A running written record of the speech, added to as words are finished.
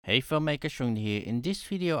Hey filmmaker, Chung Dha here. In this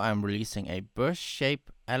video I'm releasing a burst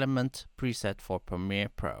shape element preset for Premiere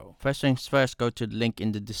Pro. First things first, go to the link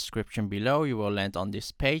in the description below. You will land on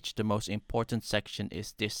this page. The most important section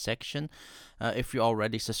is this section. If you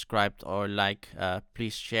already subscribed or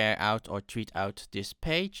please share out or tweet out this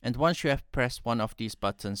page. And once you have pressed one of these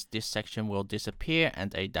buttons, this section will disappear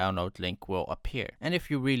and a download link will appear. And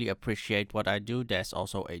if you really appreciate what I do, there's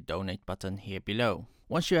also a donate button here below.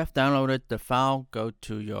 Once you have downloaded the file, go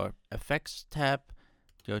to your Effects tab,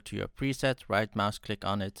 go to your preset, right mouse click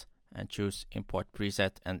on it and choose Import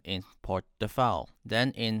Preset and import the file.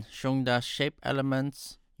 Then in Chung Dha Shape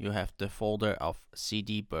Elements, you have the folder of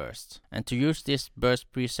CD Burst. And to use this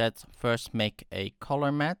burst preset, first make a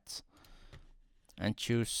color matte and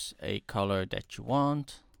choose a color that you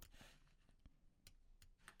want.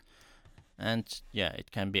 And yeah,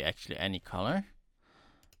 it can be actually any color.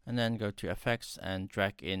 And then go to effects and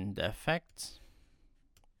drag in the effect.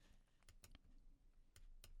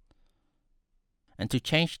 And to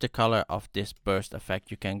change the color of this burst effect,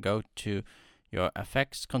 you can go to your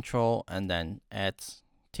effects control and then add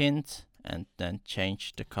tint and then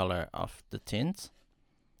change the color of the tint.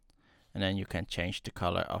 And then you can change the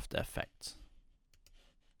color of the effect.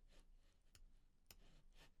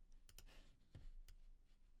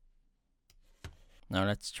 Now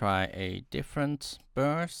let's try a different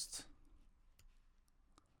burst.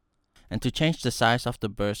 And to change the size of the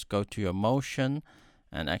burst, go to your motion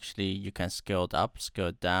and actually you can scale it up, scale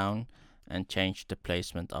it down and change the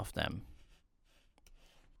placement of them.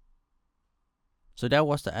 So that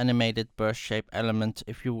was the animated burst shape element.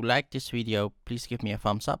 If you like this video, please give me a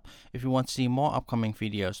thumbs up. If you want to see more upcoming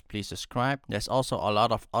videos, please subscribe. There's also a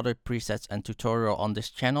lot of other presets and tutorial on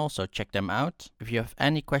this channel, so check them out. If you have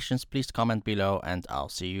any questions, please comment below and I'll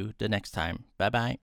see you the next time. Bye bye.